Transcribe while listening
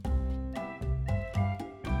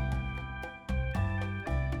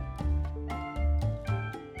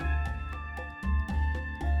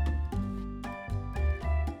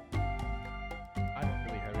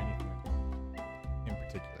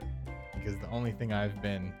because the only thing I've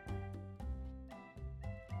been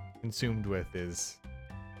consumed with is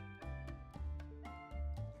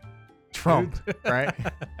Trump, right?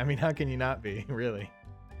 I mean, how can you not be, really?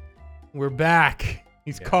 We're back.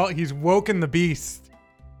 He's woken the beast.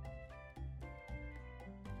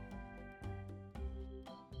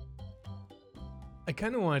 I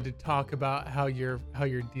kind of wanted to talk about how you're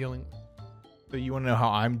dealing. So you want to know how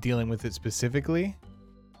I'm dealing with it specifically?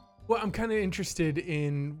 Well, I'm kind of interested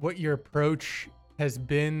in what your approach has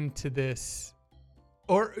been to this,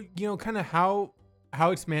 or kind of how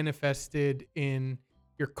it's manifested in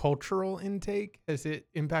your cultural intake. Has it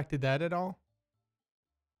impacted that at all?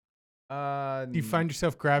 Do you find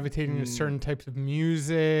yourself gravitating to certain types of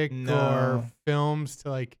music or films to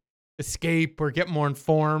like escape or get more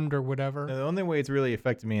informed or whatever? The only way it's really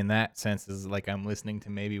affected me in that sense is like I'm listening to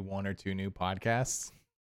maybe one or two new podcasts.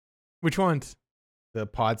 Which ones? The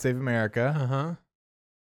Pod Save America. Uh-huh.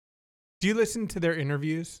 Do you listen to their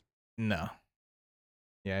interviews? No.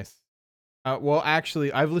 Yes. Well,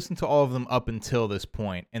 actually, I've listened to all of them up until this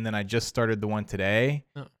point, and then I just started the one today.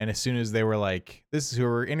 Oh. And as soon as they were like, "This is who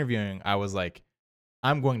we're interviewing," I was like,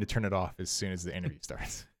 "I'm going to turn it off as soon as the interview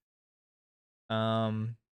starts."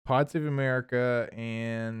 Pod Save America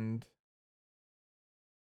and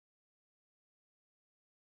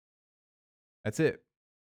that's it.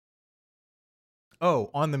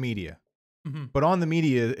 Oh, On the Media. Mm-hmm. But On the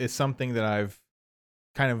Media is something that I've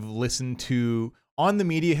kind of listened to. On the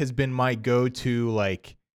Media has been my go-to,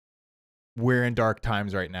 like, we're in dark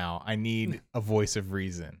times right now. I need a voice of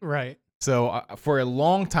reason. Right. So for a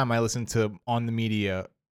long time, I listened to On the Media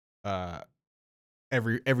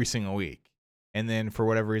every single week. And then for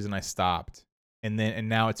whatever reason, I stopped. And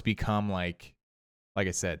now it's become like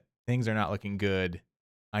I said, things are not looking good.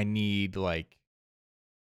 I need like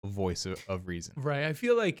a voice of reason. Right. I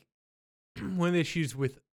feel like one of the issues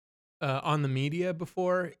with On the Media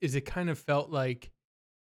before is it kind of felt like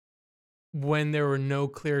when there were no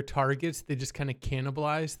clear targets, they just kind of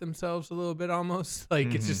cannibalized themselves a little bit almost.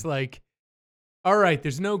 Like It's just like, all right,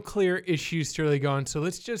 there's no clear issues to really go on, so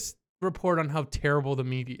let's just report on how terrible the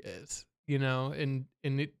media is, and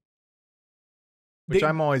it. Which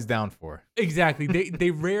I'm always down for. Exactly.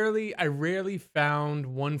 I rarely found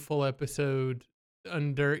one full episode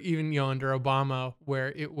under Obama where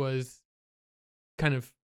it was kind of,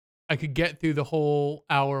 I could get through the whole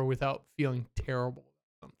hour without feeling terrible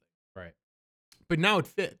or something. Right. But now it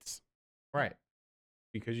fits. Right.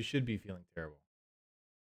 Because you should be feeling terrible.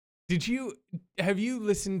 Have you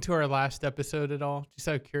listened to our last episode at all? Just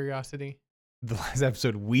out of curiosity. The last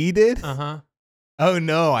episode we did? Uh-huh. Oh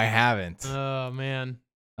no, I haven't. Oh man.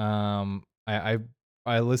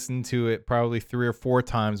 I listened to it probably 3 or 4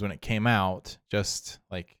 times when it came out, just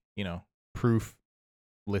like, proof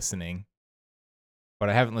listening. But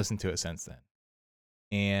I haven't listened to it since then.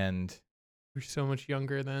 And you're so much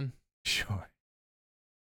younger then. Sure.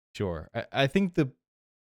 I think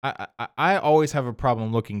I always have a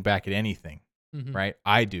problem looking back at anything, right?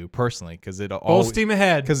 I do personally, because full steam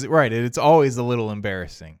ahead. Because it's always a little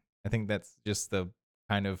embarrassing. I think that's just the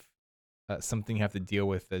kind of something you have to deal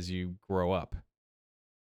with as you grow up.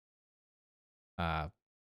 Or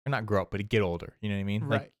not grow up, but get older. You know what I mean?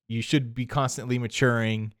 Right. Like you should be constantly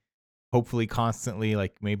maturing, hopefully constantly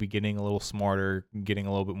like maybe getting a little smarter, getting a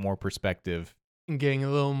little bit more perspective. And getting a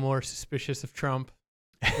little more suspicious of Trump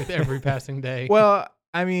with every passing day. Well,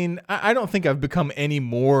 I mean, I don't think I've become any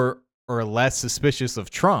more or less suspicious of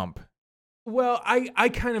Trump. Well, I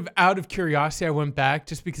kind of, out of curiosity, I went back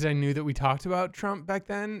just because I knew that we talked about Trump back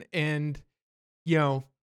then. And, you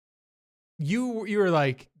were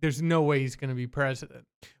like, there's no way he's going to be president.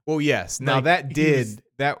 Well, yes. Now like,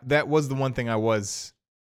 that was the one thing I was.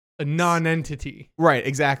 A non-entity. Right,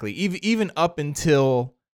 exactly. Even up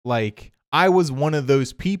until like I was one of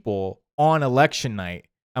those people on election night.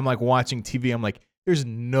 I'm like watching TV. I'm like, there's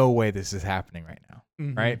no way this is happening right now.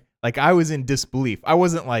 Mm-hmm. Right? Like I was in disbelief. I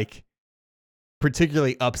wasn't like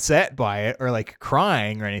particularly upset by it or like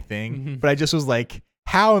crying or anything, but I just was like,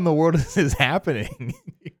 how in the world is this happening?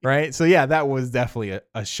 Right? So yeah, that was definitely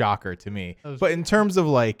a shocker to me. But in terms of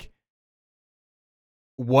like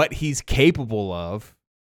what he's capable of,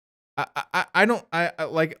 I don't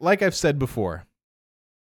like I've said before,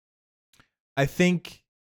 I think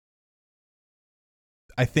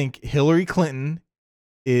Hillary Clinton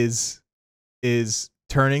is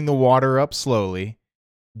turning the water up slowly.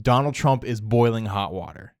 Donald Trump is boiling hot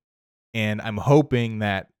water. And I'm hoping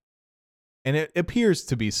that, and it appears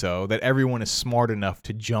to be so, that everyone is smart enough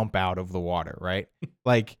to jump out of the water, right?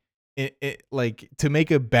 Like like to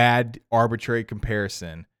make a bad arbitrary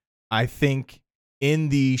comparison, I think in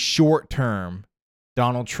the short term,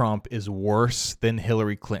 Donald Trump is worse than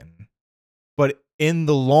Hillary Clinton. But in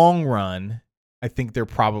the long run, I think they're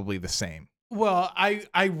probably the same. Well,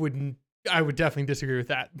 I would definitely disagree with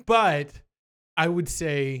that. But I would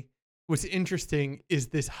say what's interesting is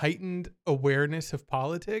this heightened awareness of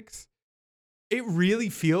politics. It really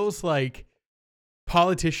feels like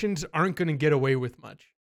politicians aren't going to get away with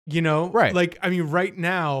much, you know? Right. Like, I mean, right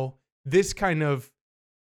now, this kind of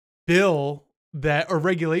bill or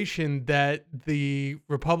regulation that the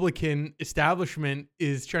Republican establishment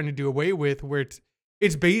is trying to do away with, where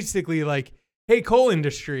it's basically like, hey, coal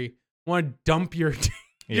industry, want to dump your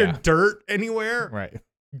dirt anywhere? Right.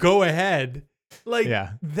 Go ahead. Like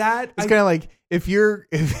that. It's kind of like if your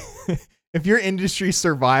industry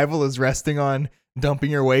survival is resting on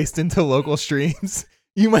dumping your waste into local streams,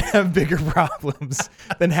 you might have bigger problems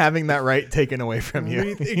than having that right taken away from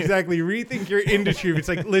you. Exactly. Rethink your industry. It's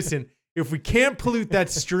like, listen, if we can't pollute that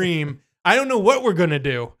stream, I don't know what we're going to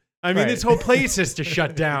do. I mean, this whole place has to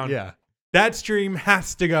shut down. Yeah. That stream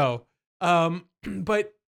has to go.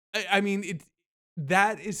 But I mean,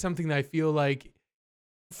 that is something that I feel like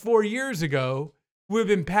 4 years ago would have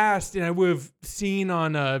been passed, and I would have seen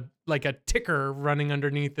on a ticker running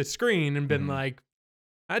underneath the screen and been like,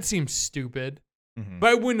 that seems stupid. But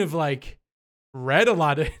I wouldn't have read a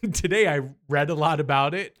lot of today. I read a lot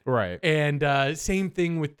about it. Right. And same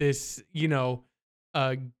thing with this,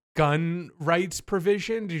 gun rights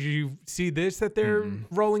provision. Did you see this that they're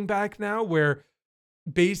rolling back now, where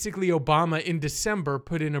basically Obama in December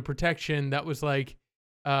put in a protection that was like,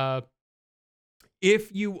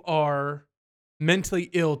 if you are mentally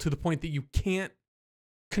ill to the point that you can't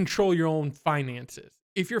control your own finances,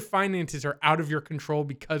 if your finances are out of your control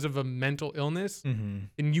because of a mental illness, then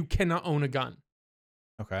you cannot own a gun.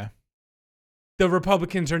 Okay. The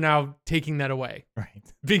Republicans are now taking that away. Right.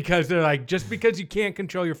 Because they're like, just because you can't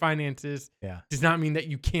control your finances does not mean that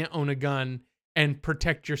you can't own a gun and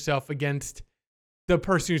protect yourself against the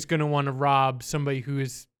person who's going to want to rob somebody who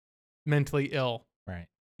is mentally ill. Right.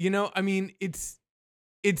 I mean, it's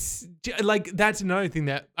like, that's another thing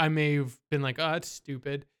that I may have been like, oh, that's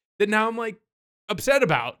stupid, that now I'm like upset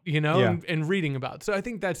about, and reading about. So I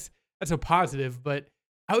think that's a positive. But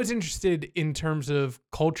I was interested in terms of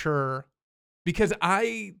culture, because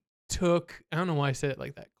I don't know why I said it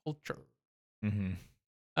like that, culture.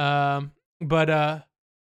 But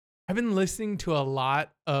I've been listening to a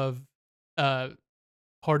lot of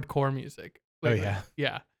hardcore music lately.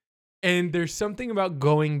 Yeah. And there's something about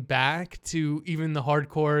going back to even the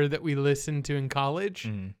hardcore that we listened to in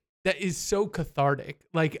college that is so cathartic.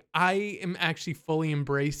 Like, I am actually fully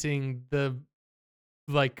embracing the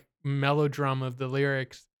melodrama of the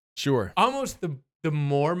lyrics. Sure. Almost the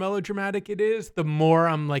more melodramatic it is, the more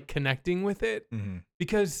I'm connecting with it,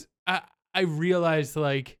 because I realize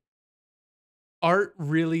art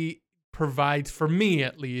really provides, for me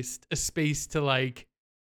at least, a space to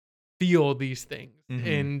feel these things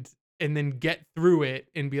and then get through it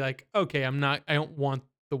and be like, okay, I don't want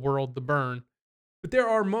the world to burn. But there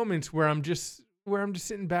are moments where I'm just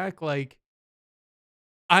sitting back, I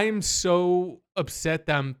am so upset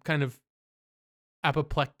that I'm kind of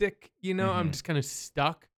apoplectic, I'm just kind of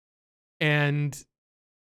stuck. And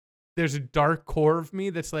there's a dark core of me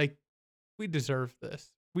that's like, we deserve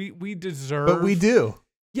this. We deserve. But we do.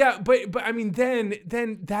 Yeah, but I mean, then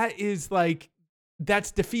that is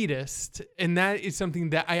that's defeatist, and that is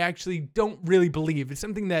something that I actually don't really believe. It's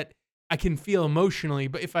something that I can feel emotionally,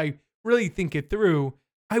 but if I really think it through,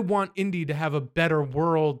 I want Indy to have a better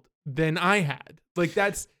world than I had.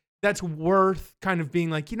 That's worth kind of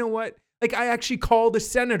being like, you know what? I actually called a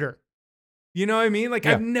senator. You know what I mean?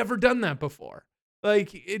 I've never done that before.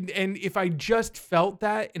 And if I just felt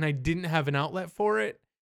that and I didn't have an outlet for it,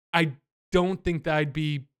 I don't think that I'd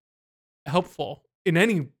be helpful in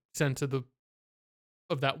any sense of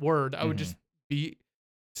that word. I would just be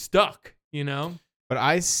stuck, But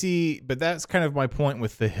but that's kind of my point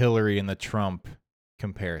with the Hillary and the Trump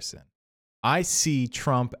comparison. I see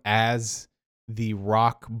Trump as the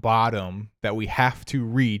rock bottom that we have to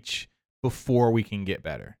reach before we can get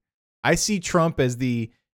better. I see Trump as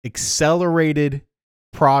the accelerated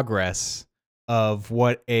progress of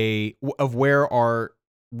where our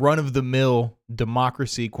run-of-the-mill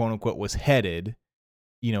democracy, quote unquote, was headed,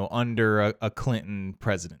 under a Clinton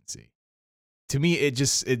presidency. To me, it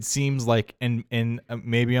seems like, and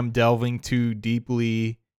maybe I'm delving too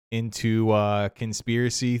deeply into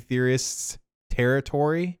conspiracy theorists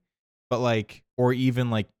territory, but or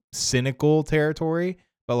even cynical territory,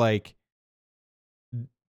 but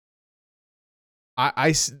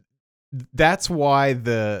that's why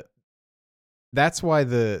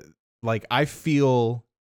I feel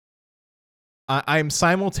I'm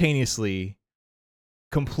simultaneously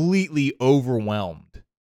completely overwhelmed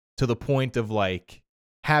to the point of like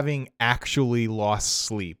having actually lost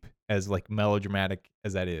sleep, as like melodramatic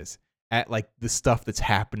as that is, at like the stuff that's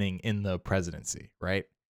happening in the presidency, right?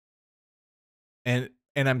 And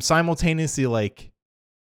I'm simultaneously like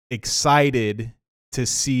excited to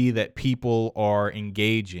see that people are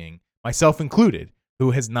engaging, myself included,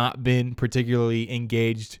 who has not been particularly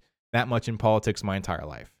engaged that much in politics my entire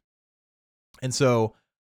life. And so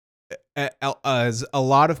as a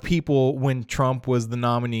lot of people, when Trump was the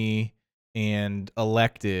nominee and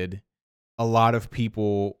elected, a lot of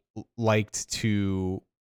people liked to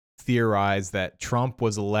theorize that Trump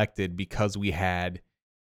was elected because we had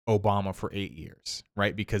Obama for 8 years,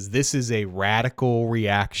 right? Because this is a radical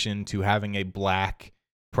reaction to having a black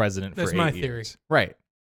president for 8 years. That's my theory. Right.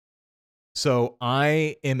 So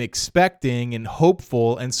I am expecting and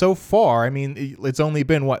hopeful, and so far, I mean, it's only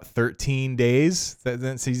been, 13 days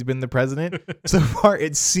since he's been the president? So far,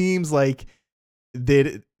 it seems like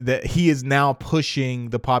that he is now pushing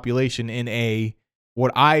the population in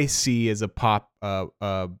what I see as a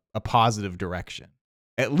positive direction,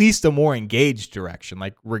 at least a more engaged direction,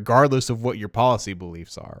 like regardless of what your policy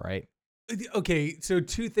beliefs are, right? Okay, so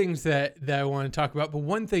two things that I want to talk about, but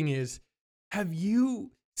one thing is, have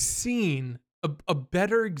you seen a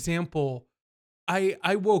better example?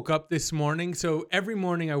 I woke up this morning, so every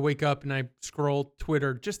morning I wake up and I scroll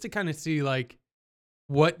Twitter just to kind of see like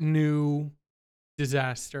what new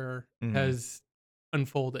disaster has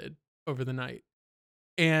unfolded over the night.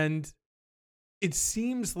 And it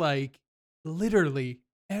seems like literally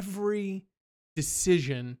every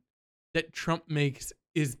decision that Trump makes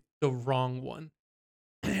is the wrong one.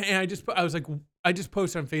 And I just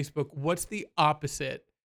posted on Facebook, what's the opposite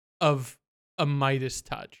of a Midas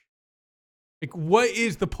touch? Like, what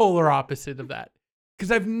is the polar opposite of that?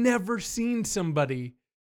 Because I've never seen somebody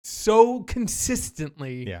so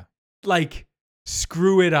consistently like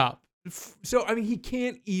screw it up. So, I mean, he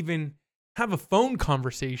can't even have a phone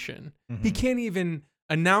conversation. He can't even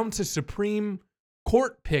announce a Supreme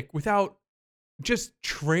Court pick without just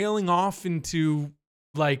trailing off into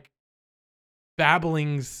like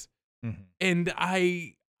babblings and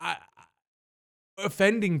I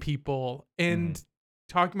offending people and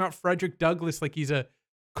talking about Frederick Douglass like he's a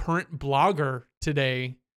current blogger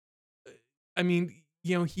today. I mean,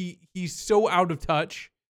 you know, he's so out of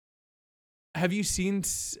touch. Have you seen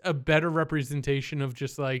a better representation of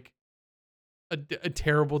just like a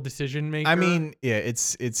terrible decision maker? I mean, yeah,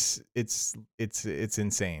 it's insane.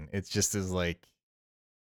 It's just as like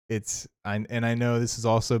I know this has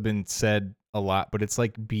also been said a lot, but it's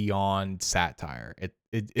like beyond satire.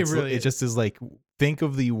 It just is like, think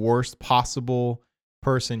of the worst possible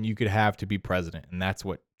person you could have to be president, and that's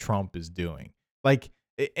what Trump is doing. Like,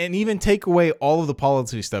 and even take away all of the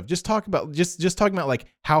policy stuff. Just talk about just talking about like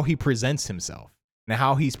how he presents himself and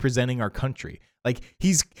how he's presenting our country. Like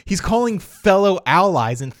he's calling fellow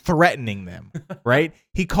allies and threatening them, right?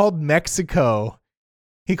 He called Mexico,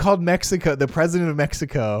 the president of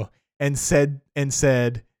Mexico, and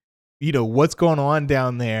said, you know, what's going on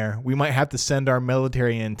down there? We might have to send our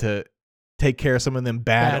military in to take care of some of them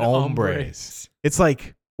bad hombres. It's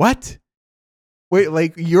like, what? Wait,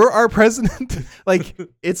 like you're our president? Like,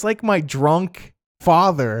 it's like my drunk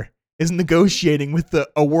father is negotiating with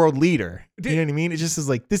a world leader. You know what I mean? It just is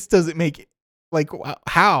like, this doesn't make, like,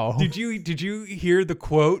 how? Did you hear the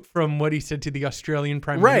quote from what he said to the Australian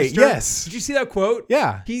Prime Minister? Right, yes. Did you see that quote?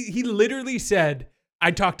 Yeah. He literally said, I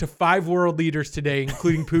talked to 5 world leaders today,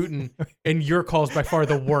 including Putin, and your call's by far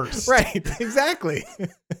the worst. Right, exactly.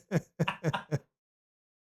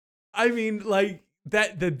 I mean, like,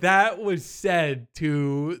 that was said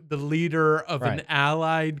to the leader of an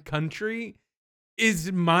allied country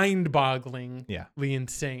is mind-bogglingly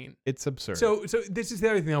insane. It's absurd. So this is the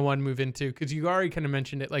other thing I want to move into, because you already kind of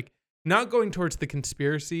mentioned it, like not going towards the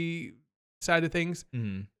conspiracy side of things.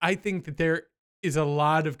 I think that there is a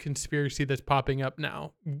lot of conspiracy that's popping up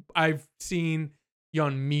now. I've seen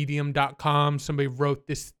on medium.com, somebody wrote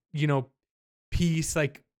this, you know, piece,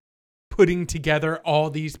 like putting together all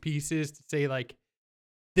these pieces to say like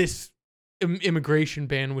this immigration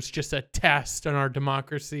ban was just a test on our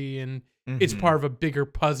democracy and it's part of a bigger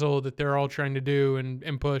puzzle that they're all trying to do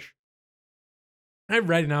and push. I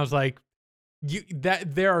read it and I was like,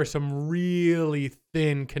 there are some really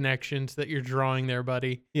thin connections that you're drawing there,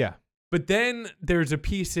 buddy. Yeah. But then there's a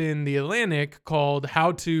piece in The Atlantic called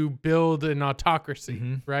How to Build an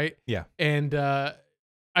Autocracy, right? Yeah. And I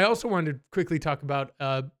also wanted to quickly talk about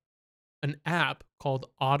an app called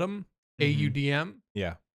Audm, AUDM.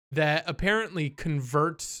 Yeah. That apparently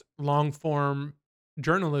converts long-form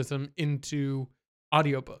journalism into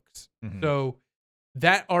audiobooks. Mhm. So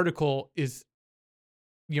that article is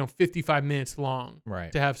 55 minutes long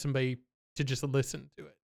Right. to have somebody to just listen to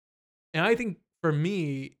it. And I think for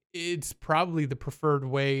me, it's probably the preferred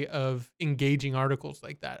way of engaging articles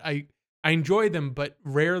like that. I enjoy them, but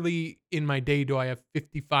rarely in my day do I have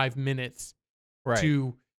 55 minutes Right.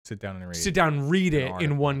 to Sit down and read. sit down and read an it in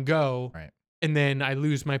article. one go. Right. And then I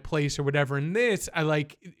lose my place or whatever. In this, I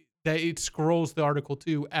like that it scrolls the article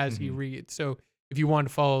too as he Mhm. reads. So if you want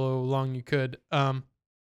to follow along, you could.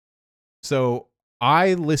 So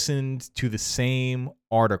I listened to the same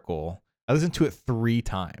article. I listened to it 3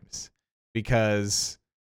 times because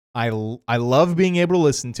I love being able to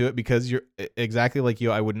listen to it because you're exactly like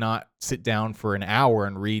you. I would not sit down for an hour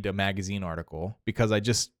and read a magazine article because I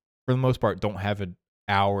just, for the most part, don't have an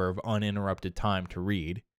hour of uninterrupted time to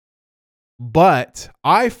read. But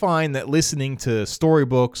I find that listening to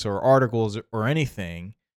storybooks or articles or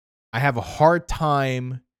anything, I have a hard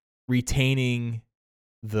time retaining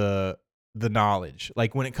the knowledge,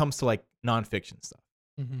 like when it comes to like nonfiction stuff,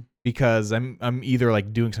 because I'm either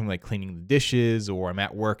like doing something like cleaning the dishes or I'm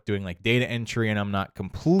at work doing like data entry and I'm not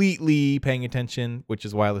completely paying attention, which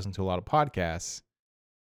is why I listen to a lot of podcasts.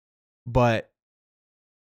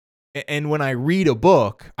 And when I read a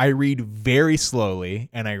book, I read very slowly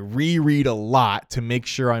and I reread a lot to make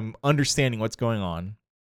sure I'm understanding what's going on.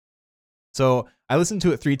 So I listened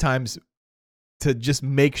to it 3 times to just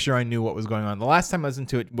make sure I knew what was going on. The last time I listened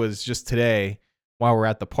to it was just today while we're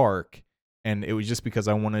at the park, and it was just because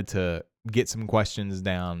I wanted to get some questions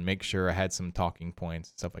down, make sure I had some talking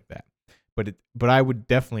points, stuff like that. But I would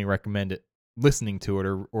definitely recommend it, listening to it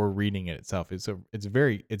or reading it itself. It's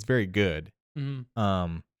very good.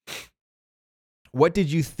 Mm-hmm. What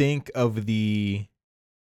did you think of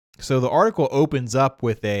so the article opens up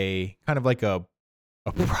with a kind of like a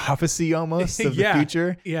prophecy almost of the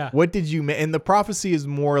future. Yeah. What did you and the prophecy is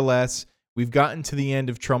more or less, we've gotten to the end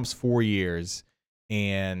of Trump's 4 years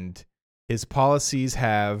and his policies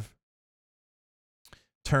have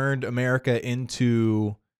turned America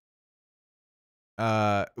into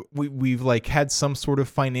we've like had some sort of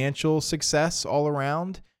financial success all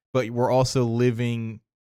around, but we're also living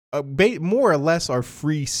more or less our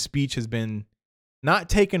free speech has been not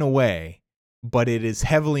taken away, but it is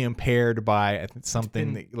heavily impaired by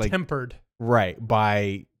something that, like tempered, right,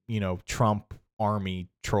 by Trump army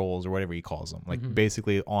trolls or whatever he calls them, like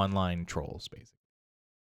basically online trolls, basically.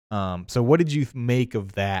 So what did you make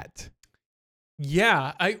of that?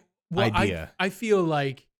 Yeah, idea? I feel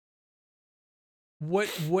like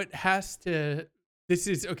what has to. This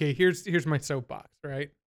is okay. Here's my soapbox.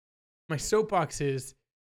 Right, my soapbox is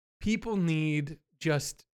people need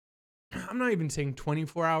just. I'm not even saying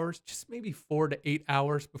 24 hours, just maybe 4 to 8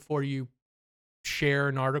 hours before you share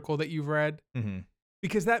an article that you've read. Mm-hmm.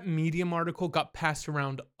 Because that Medium article got passed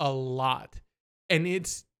around a lot. And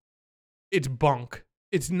it's bunk.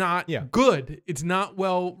 It's not good. It's not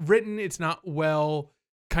well written. It's not well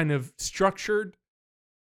kind of structured.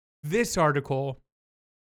 This article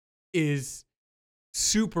is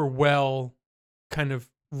super well kind of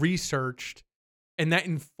researched, and that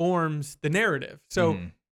informs the narrative. So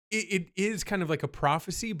it is kind of like a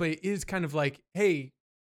prophecy, but it is kind of like, hey,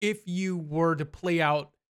 if you were to play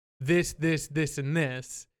out this, and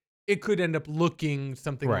this, it could end up looking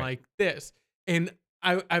something like this. And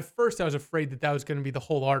at first I was afraid that was going to be the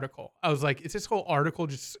whole article. I was like, is this whole article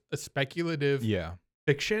just a speculative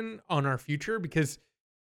fiction on our future? Because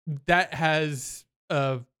that has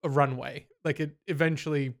a runway. Like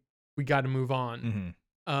eventually we got to move on.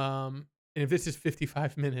 And if this is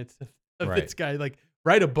 55 minutes of this guy, like,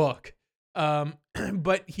 write a book.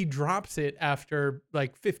 But he drops it after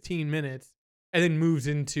like 15 minutes and then moves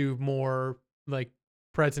into more like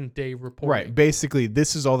present day reporting. Right. Basically,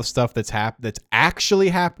 this is all the stuff that's actually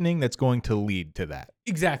happening that's going to lead to that.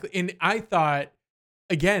 Exactly. And I thought,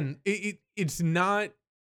 again, it's not,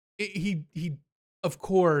 he, of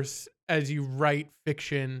course, as you write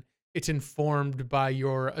fiction, it's informed by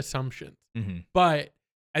your assumptions. But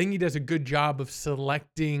I think he does a good job of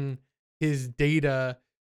selecting his data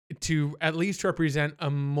to at least represent a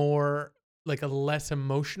more, like, a less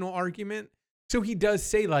emotional argument. So he does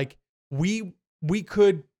say, like, we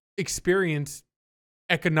could experience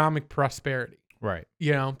economic prosperity, right?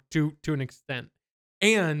 To an extent,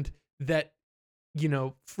 and that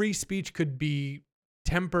free speech could be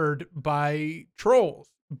tempered by trolls,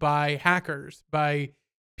 by hackers, by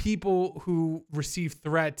people who receive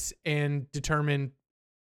threats and determine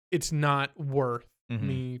it's not worth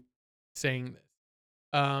me saying this.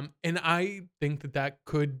 And I think that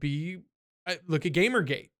could be, look at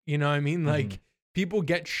Gamergate. You know what I mean? Like, people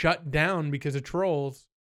get shut down because of trolls.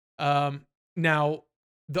 Now,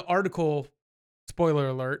 the article, spoiler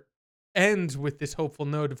alert, ends with this hopeful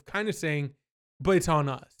note of kind of saying, but it's on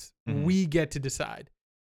us. Mhm. We get to decide.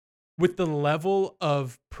 With the level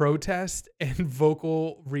of protest and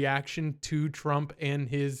vocal reaction to Trump and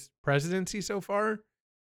his presidency so far,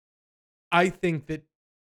 I think that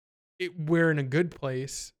we're in a good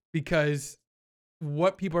place because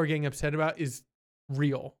what people are getting upset about is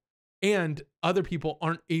real, and other people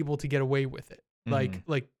aren't able to get away with it, like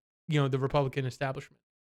the Republican establishment.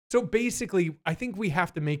 So basically, I think we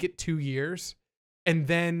have to make it 2 years and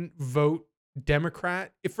then vote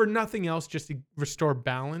Democrat, if for nothing else, just to restore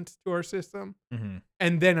balance to our system. Mm-hmm.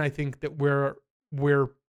 And then I think that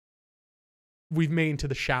we've made into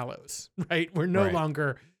the shallows, right? We're no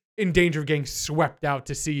longer in danger of getting swept out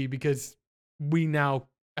to sea because we now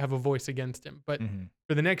have a voice against him. But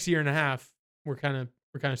for the next year and a half, we're kind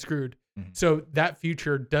of screwed. Mm-hmm. So that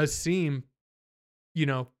future does seem,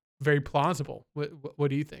 very plausible. What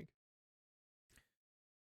do you think?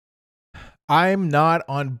 I'm not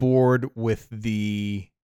on board with the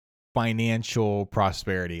financial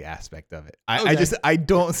prosperity aspect of it. I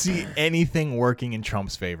don't see anything working in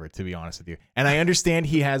Trump's favor, to be honest with you. And I understand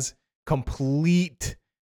he has complete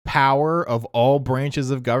power of all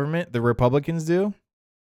branches of government, the Republicans do.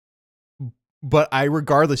 But I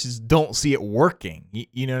regardless just don't see it working.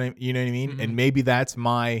 You know what I mean? Mm-hmm. And maybe that's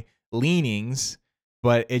my leanings,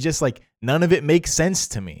 but it just like none of it makes sense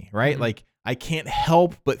to me, right? Mm-hmm. Like I can't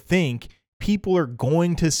help but think people are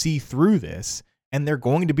going to see through this and they're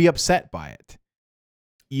going to be upset by it.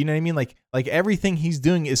 You know what I mean? Like everything he's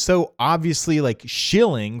doing is so obviously like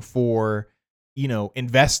shilling for,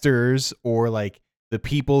 investors or like the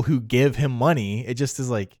people who give him money. It just is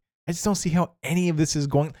like, I just don't see how any of this is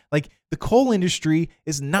going. Like the coal industry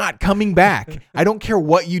is not coming back. I don't care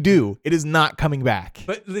what you do. It is not coming back.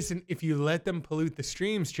 But listen, if you let them pollute the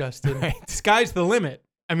streams, Justin, sky's the limit.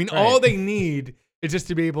 I mean, all they need is just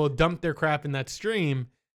to be able to dump their crap in that stream,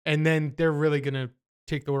 and then they're really going to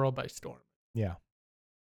take the world by storm. Yeah.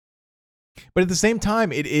 But at the same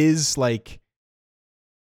time, it is like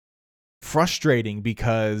frustrating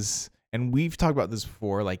because, and we've talked about this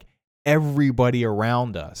before, like everybody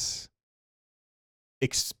around us,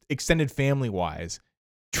 extended family wise,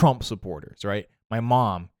 Trump supporters, right? My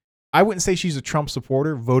mom, I wouldn't say she's a Trump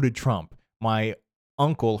supporter, voted Trump. My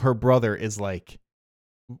uncle, her brother, is like,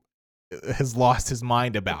 has lost his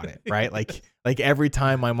mind about it, right? like every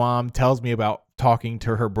time my mom tells me about talking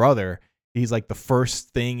to her brother, he's like the first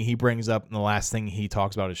thing he brings up and the last thing he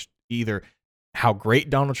talks about is either how great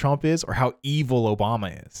Donald Trump is or how evil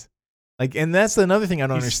Obama is. Like, and that's another thing I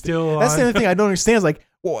don't understand. That's the other thing I don't understand is like,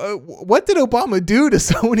 what did Obama do to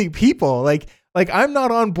so many people? Like I'm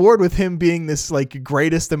not on board with him being this like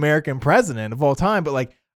greatest American president of all time, but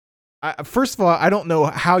like, first of all, I don't know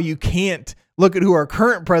how you can't look at who our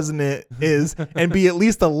current president is and be at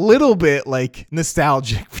least a little bit like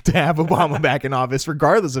nostalgic to have Obama back in office,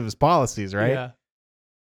 regardless of his policies, right? Yeah.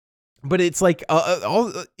 But it's like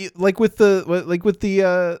all like with the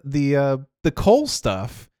coal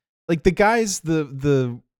stuff, like the guys,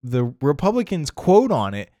 the Republicans quote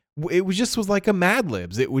on it. It was like a Mad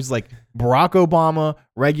Libs. It was like Barack Obama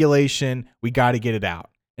regulation. We got to get it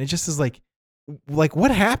out. And it just is like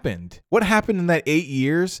what happened? What happened in that 8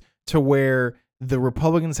 years to where the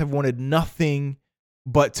Republicans have wanted nothing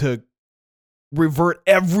but to revert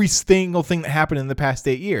every single thing that happened in the past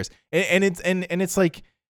 8 years? And it's like,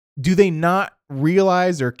 do they not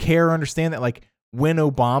realize or care or understand that like when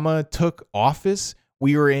Obama took office,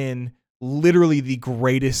 we were in literally the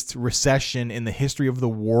greatest recession in the history of the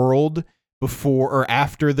world before or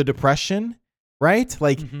after the Depression, right?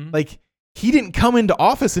 Like he didn't come into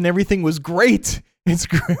office and everything was great and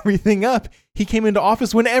screw everything up. He came into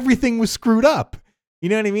office when everything was screwed up. You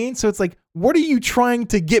know what I mean? So it's like, what are you trying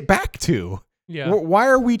to get back to? Yeah. Why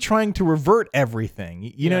are we trying to revert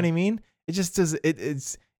everything? You know what I mean? It just does.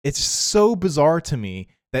 It's so bizarre to me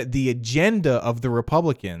that the agenda of the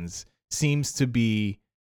Republicans seems to be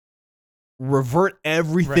revert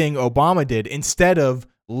everything Obama did instead of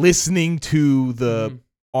listening to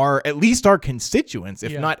at least our constituents,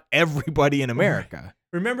 if not everybody in America.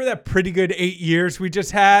 Remember that pretty good 8 years we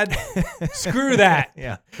just had? Screw that.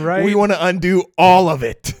 Yeah. Right? We want to undo all of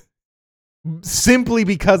it simply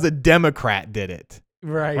because a Democrat did it.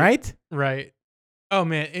 Right. Oh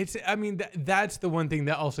man, that's the one thing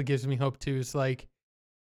that also gives me hope too, is like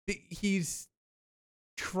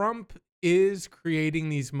Trump is creating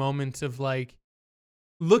these moments of like,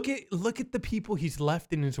 look at the people he's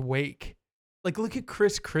left in his wake. Like, look at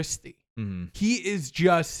Chris Christie. Mm-hmm. He's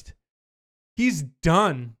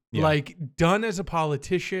done Yeah. Like, done as a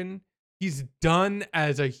politician. He's done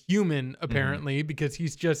as a human, apparently, because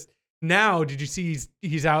he's just now. Did you see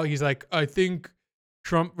he's out? He's like, I think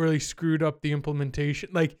Trump really screwed up the implementation.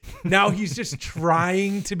 Like, now he's just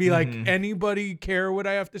trying to be like, anybody care what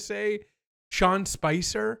I have to say? Sean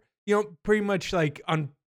Spicer, pretty much like on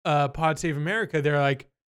Pod Save America, they're like,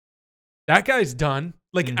 that guy's done.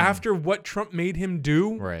 Like, after what Trump made him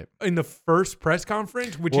do in the first press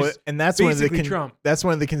conference, which is and that's basically one of the Trump. That's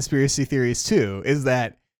one of the conspiracy theories too, is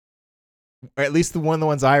that, or at least one of the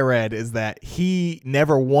ones I read, is that he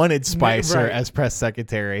never wanted Spicer as press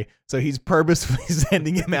secretary. So he's purposefully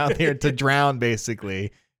sending him out there to drown,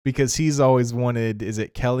 basically, because he's always wanted, is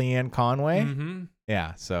it Kellyanne Conway? Mm-hmm.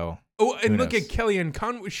 Yeah, so. Oh, and look at Kellyanne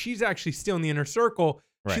Conway. She's actually still in the inner circle.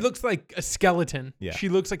 Right. She looks like a skeleton. Yeah. She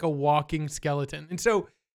looks like a walking skeleton. And so,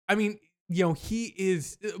 I mean, he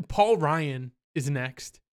is, Paul Ryan is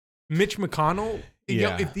next. Mitch McConnell.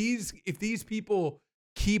 Yeah. If these people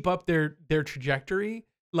keep up their trajectory,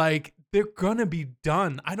 like, they're gonna be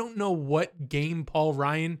done. I don't know what game Paul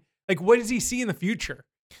Ryan, like, what does he see in the future?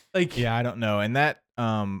 Like, yeah, I don't know. And that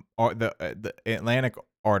the Atlantic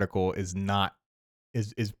article is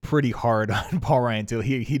pretty hard on Paul Ryan too.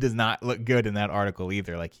 He does not look good in that article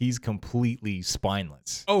either. Like, he's completely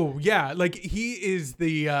spineless. Oh yeah, like, he is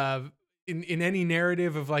the in any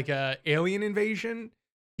narrative of like a alien invasion,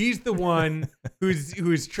 he's the one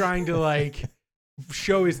who's trying to like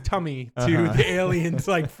show his tummy to the aliens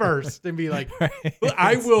like first and be like, well,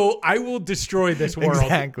 I will destroy this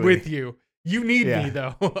world with you. You need me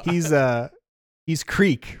though. He's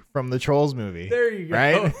Creek from the Trolls movie. There you go.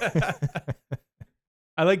 Right?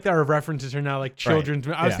 I like that our references are now like children's.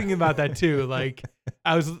 I was thinking about that too. Like,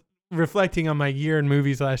 I was reflecting on my year in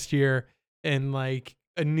movies last year, and like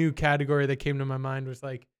a new category that came to my mind was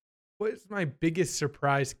like, what is my biggest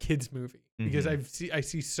surprise kids movie? Because I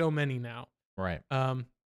see so many now. Right.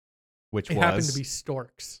 Which happened to be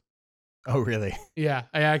Storks. Oh, really? Yeah,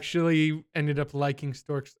 I actually ended up liking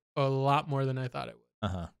Storks a lot more than I thought it would.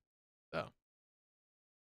 Uh-huh. So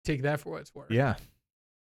take that for what it's worth. Yeah.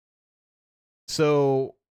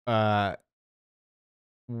 So,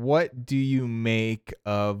 what do you make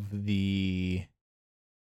of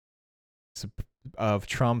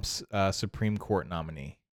Trump's Supreme Court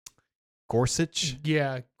nominee, Gorsuch?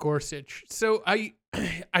 Yeah, Gorsuch. So I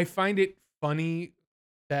find it funny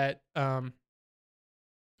that I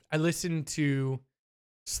listened to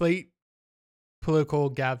Slate Political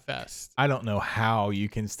Gabfest. I don't know how you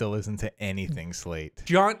can still listen to anything Slate.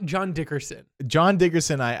 John Dickerson. John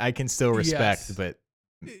Dickerson, I can still respect, but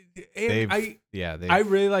I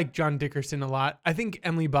really like John Dickerson a lot. I think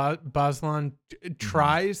Emily Bazelon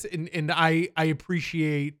tries, and I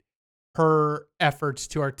appreciate her efforts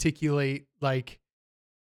to articulate, like,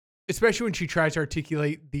 especially when she tries to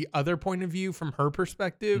articulate the other point of view from her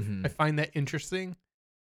perspective. I find that interesting.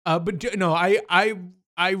 But no, I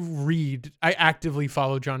actively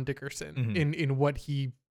follow John Dickerson in what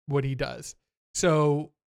he does.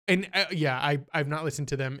 So, and I've not listened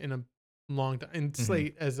to them in a long time. And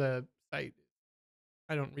Slate as a site,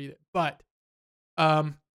 I don't read it, but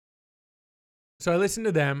so I listened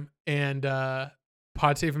to them and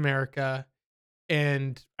Pod Save America,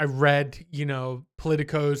 and I read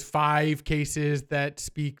Politico's 5 cases that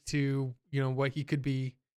speak to what he could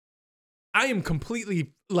be. I am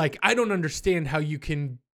completely like, I don't understand how you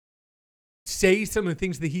can say some of the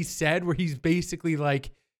things that he said, where he's basically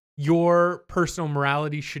like, your personal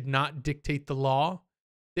morality should not dictate the law.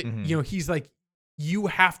 That, he's like, you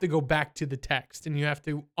have to go back to the text and you have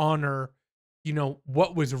to honor,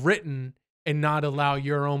 what was written and not allow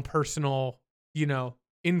your own personal,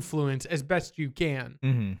 influence as best you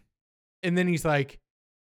can. And then he's like,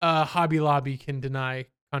 Hobby Lobby can deny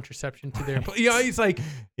contraception to their he's like,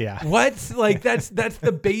 what? Like, that's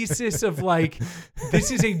the basis of like, this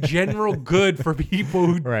is a general good for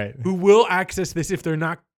people who will access this if they're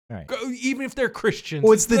not, even if they're Christians.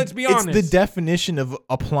 Well, let's be honest. It's the definition of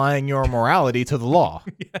applying your morality to the law.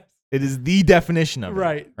 Yes. It is the definition of it.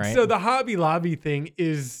 Right. So the Hobby Lobby thing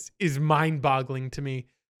is mind-boggling to me.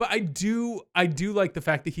 But I do like the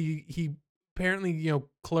fact that he apparently,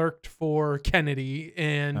 clerked for Kennedy,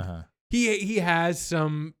 and he has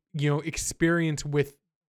some, experience with,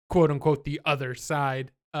 quote unquote, the other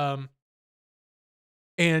side.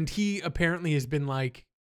 And he apparently has been like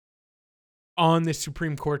on the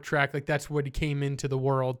Supreme Court track. Like, that's what he came into the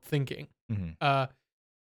world thinking.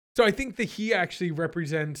 So I think that he actually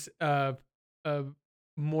represents a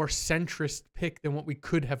more centrist pick than what we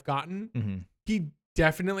could have gotten. He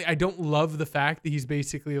definitely, I don't love the fact that he's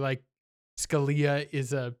basically like, Scalia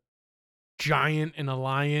is a giant and a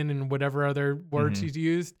lion and whatever other words he's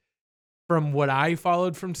used. from what I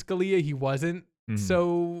followed from Scalia, he wasn't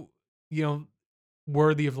so,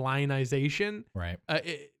 worthy of lionization. Right.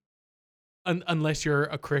 Unless you're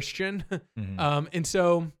a Christian. Mm-hmm. And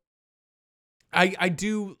so I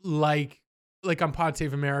do like on Pod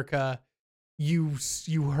Save America, you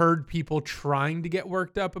heard people trying to get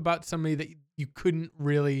worked up about somebody that you couldn't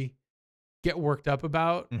really get worked up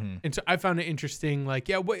about. Mm-hmm. And so I found it interesting,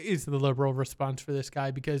 what is the liberal response for this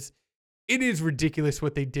guy? Because it is ridiculous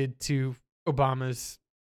what they did to Obama's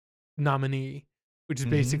nominee, which is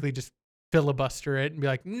basically just filibuster it and be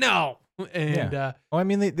like, no. And well, I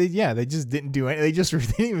mean, they just didn't do anything. They just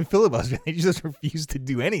didn't even filibuster. They just refused to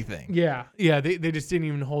do anything. Yeah. They just didn't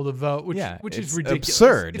even hold a vote, which is ridiculous.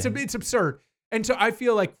 Absurd. It's absurd. And so I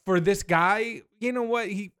feel like for this guy, you know what?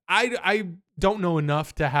 I don't know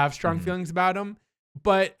enough to have strong feelings about him,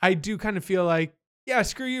 but I do kind of feel like, yeah,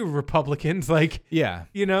 screw you, Republicans.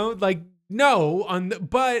 No,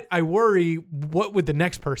 but I worry, what would the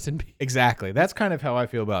next person be? Exactly. That's kind of how I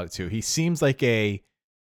feel about it too. He seems like a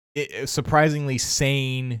surprisingly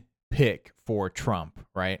sane pick for Trump,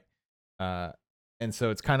 right? And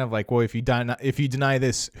so it's kind of like, well, if you deny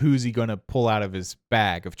this, who's he going to pull out of his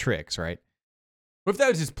bag of tricks, right? What if that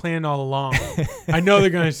was his plan all along? I know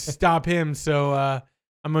they're going to stop him, so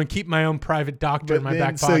I'm going to keep my own private doctor in my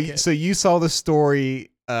back pocket. So you saw the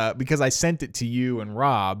story because I sent it to you and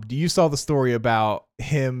Rob. You saw the story about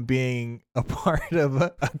him being a part of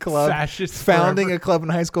a club, founding a club in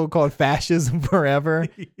high school called Fascism Forever.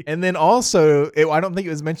 And then also, I don't think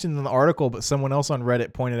it was mentioned in the article, but someone else on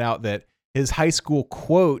Reddit pointed out that his high school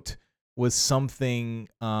quote was something,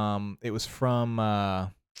 it was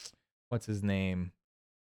from, what's his name?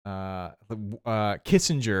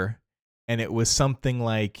 Kissinger. And it was something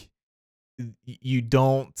like, you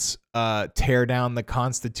don't tear down the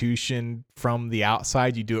Constitution from the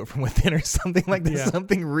outside, you do it from within, or something like that.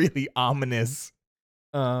 Something really ominous.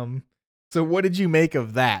 So what did you make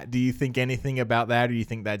of that? Do you think anything about that, or do you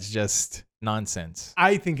think that's just nonsense?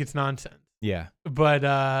 I think it's nonsense. Yeah.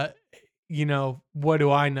 But what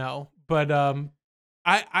do I know? But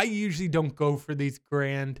I usually don't go for these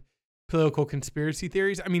grand political conspiracy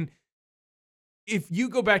theories. I mean, if you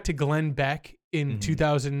go back to Glenn Beck in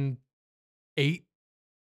 2008,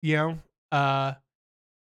 that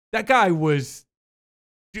guy was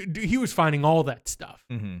finding all that stuff.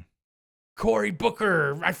 Cory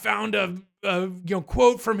Booker, I found a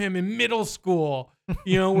quote from him in middle school,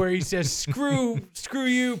 where he says, screw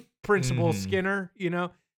you, Principal Skinner,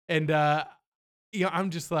 and I'm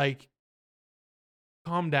just like,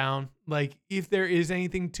 calm down. Like, if there is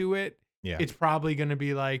anything to it, it's probably going to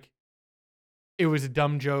be like, it was a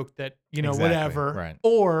dumb joke that, Exactly, whatever. right.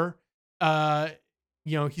 Or,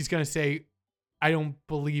 he's going to say, I don't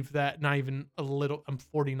believe that, not even a little. I'm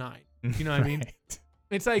 49. You know what I mean?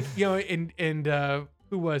 It's like, and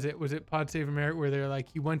who was it? Was it Pod Save America, where they're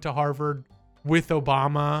like, he went to Harvard with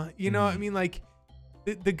Obama? You know what I mean? Like,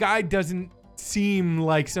 the guy doesn't seem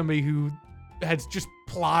like somebody who has just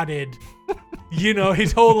plotted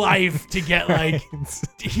his whole life to get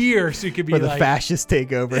here, so he could be for the fascist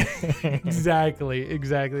takeover. Exactly.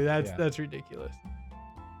 That's ridiculous.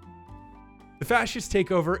 The fascist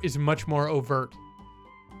takeover is much more overt.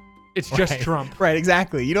 It's just Trump. Right,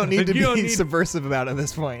 exactly. You don't need to be subversive about it at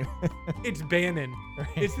this point. It's Bannon. Right.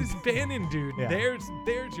 It's this Bannon dude. Yeah. There's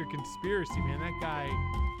your conspiracy, man. That guy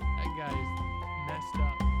is messed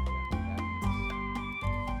up.